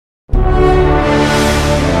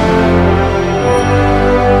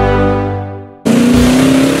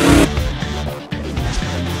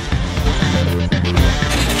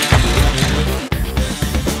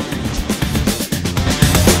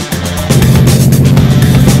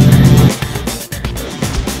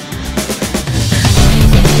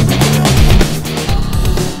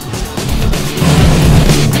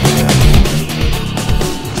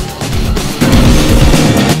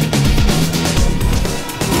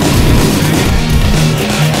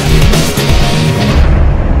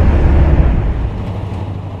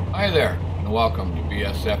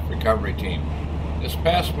BSF recovery team. This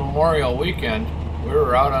past Memorial weekend, we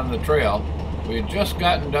were out on the trail. We had just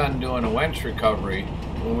gotten done doing a winch recovery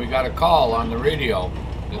when we got a call on the radio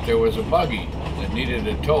that there was a buggy that needed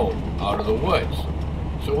a tow out of the woods.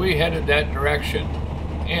 So we headed that direction,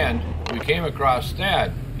 and we came across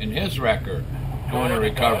Thad in his wrecker doing a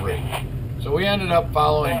recovery. So we ended up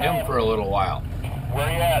following him for a little while. Where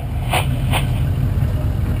you at?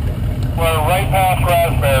 We're right past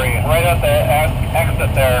Raspberry, right at the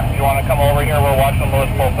exit there. If you want to come over here, we're watching Lewis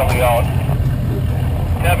pull somebody out.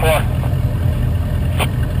 10-4.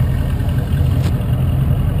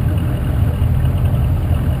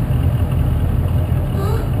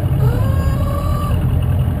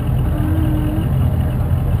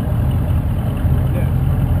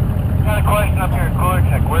 Got a question up here at Cooler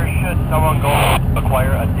Check. Where should someone go to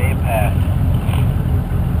acquire a day pass?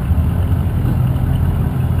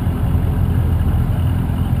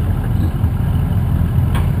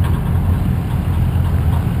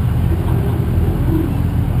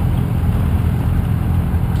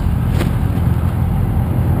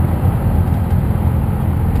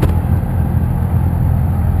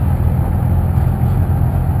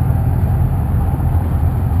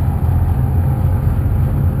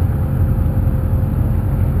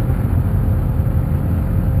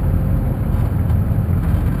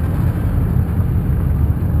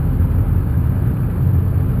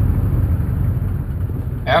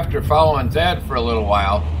 After following Thad for a little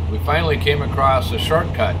while, we finally came across a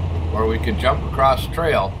shortcut where we could jump across the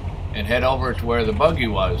trail and head over to where the buggy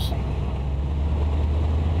was.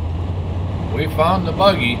 We found the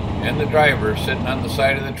buggy and the driver sitting on the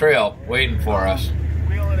side of the trail waiting for us.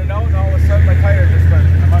 Wheeling it out, and all of a sudden my tire just went.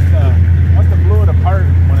 I must have blew it apart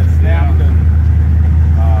when it snapped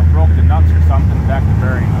and broke the nuts or something, back the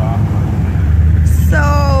bearings off.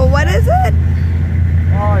 So what is it?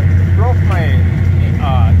 Oh, it broke my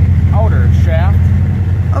outer shaft.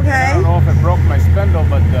 Okay. I don't know if it broke my spindle,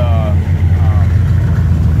 but the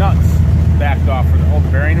nuts backed off for the whole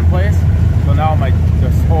bearing in place. So now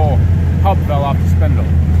this whole hub fell off the spindle. The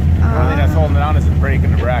only thing that's holding it on is the brake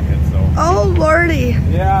and the bracket. So. Oh lordy.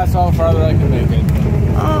 Yeah, that's how farther I can make it.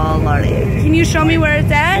 Oh lordy. Can you show me where it's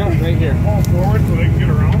at? Yeah, right here. Pull forward so they can get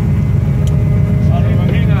around.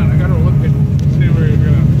 Hang on, I gotta look at see where you're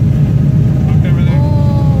gonna hook everything.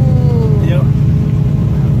 Oh. Yep.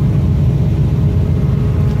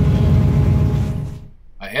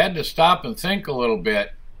 I had to stop and think a little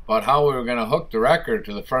bit about how we were going to hook the wrecker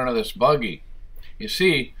to the front of this buggy. You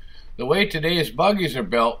see, the way today's buggies are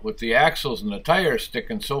built, with the axles and the tires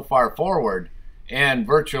sticking so far forward and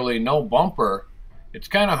virtually no bumper, it's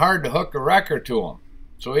kind of hard to hook a wrecker to them.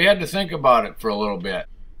 So we had to think about it for a little bit.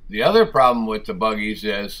 The other problem with the buggies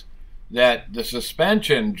is that the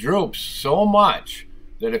suspension droops so much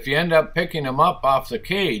that if you end up picking them up off the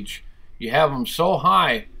cage, you have them so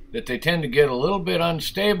high that they tend to get a little bit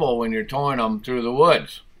unstable when you're towing them through the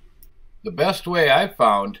woods. The best way I've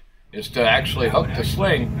found is to actually hook the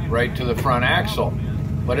sling right to the front axle.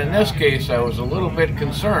 But in this case, I was a little bit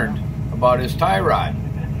concerned about his tie rod,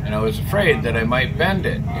 and I was afraid that I might bend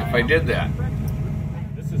it if I did that.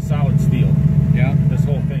 This is solid steel. Yeah, this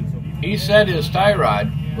whole thing. He said his tie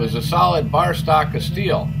rod was a solid bar stock of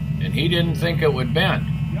steel, and he didn't think it would bend.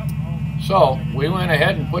 So we went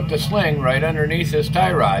ahead and put the sling right underneath his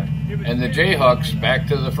tie rod and the J-hooks back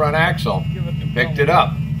to the front axle and picked it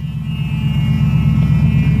up.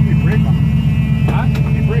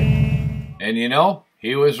 And you know,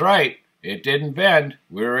 he was right. It didn't bend.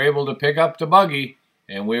 We were able to pick up the buggy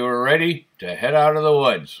and we were ready to head out of the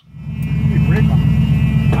woods. He's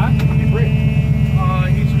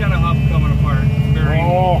got a hub coming apart.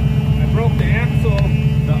 Oh, I broke the axle,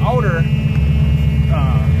 the outer,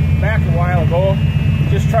 back a while ago.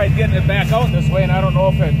 Just tried getting it back out this way, and I don't know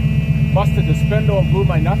if it busted the spindle and blew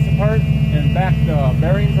my nuts apart and backed the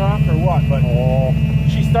bearings off or what, but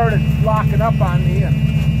she started locking up on me.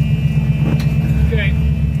 Okay.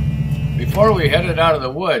 Before we headed out of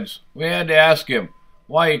the woods, we had to ask him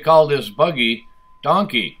why he called his buggy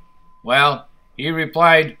Donkey. Well, he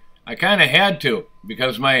replied, I kind of had to,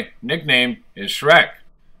 because my nickname is SHREK.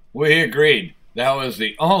 We agreed that was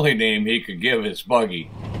the only name he could give his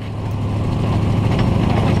buggy.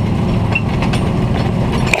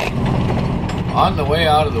 On the way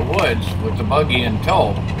out of the woods with the buggy in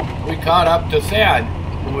tow, we caught up to Thad,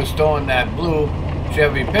 who was towing that blue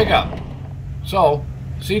Chevy pickup. So,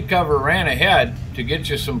 Seat Cover ran ahead to get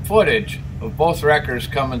you some footage of both wreckers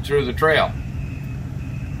coming through the trail.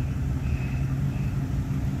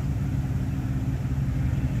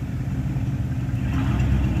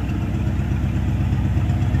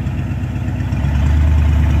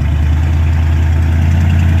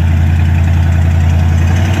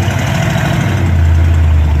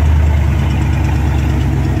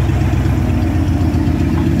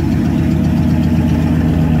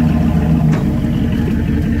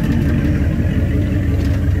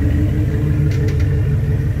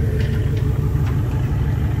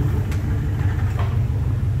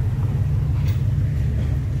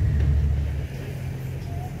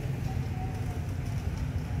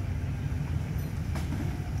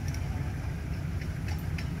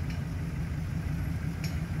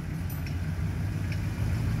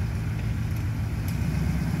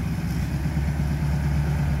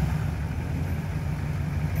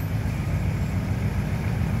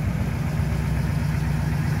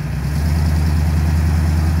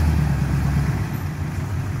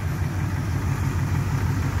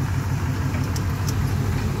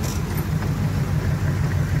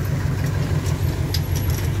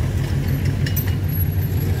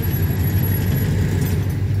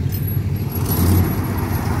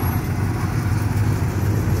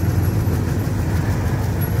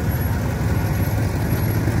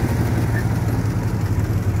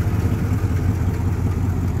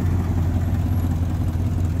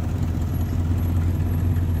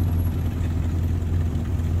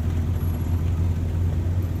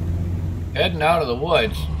 heading out of the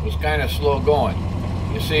woods was kind of slow going.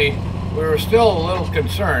 You see, we were still a little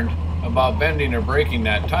concerned about bending or breaking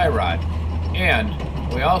that tie rod, and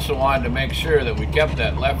we also wanted to make sure that we kept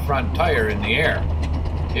that left front tire in the air.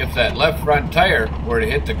 If that left front tire were to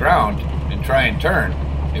hit the ground and try and turn,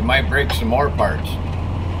 it might break some more parts.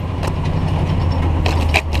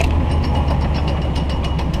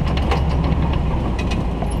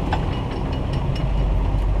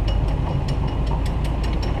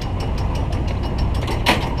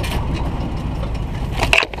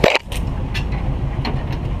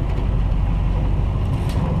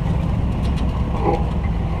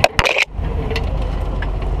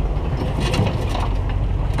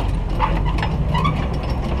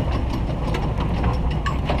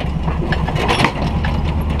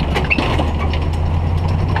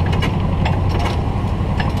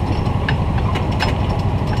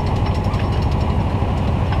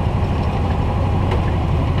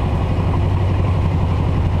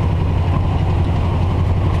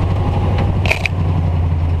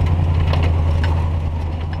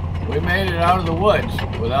 Made it out of the woods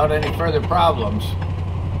without any further problems.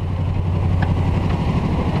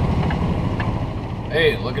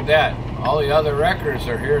 Hey, look at that. All the other wreckers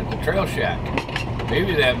are here at the trail shack.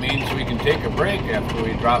 Maybe that means we can take a break after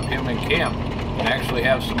we drop him in camp and actually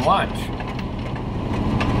have some lunch.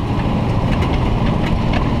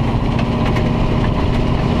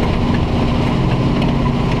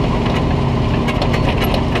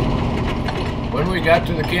 When we got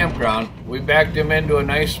to the campground, we backed him into a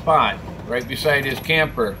nice spot right beside his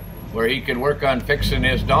camper where he could work on fixing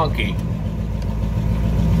his donkey.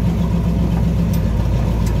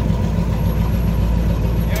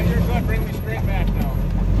 Yeah, you're good. Bring me straight back now.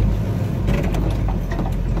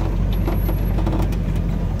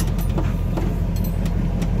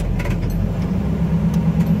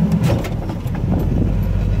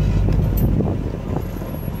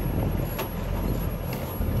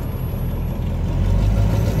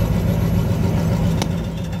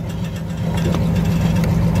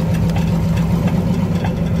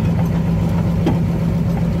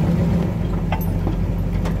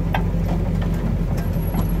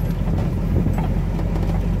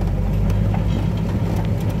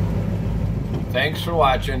 Thanks for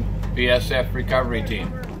watching BSF Recovery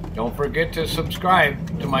Team. Don't forget to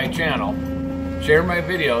subscribe to my channel, share my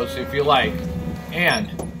videos if you like, and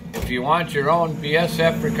if you want your own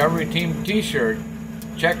BSF Recovery Team t-shirt,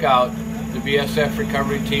 check out the BSF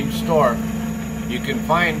Recovery Team store. You can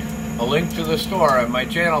find a link to the store on my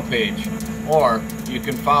channel page, or you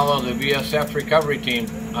can follow the BSF Recovery Team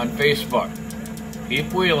on Facebook.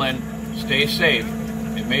 Keep wheeling, stay safe,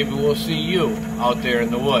 and maybe we'll see you out there in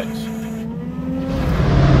the woods.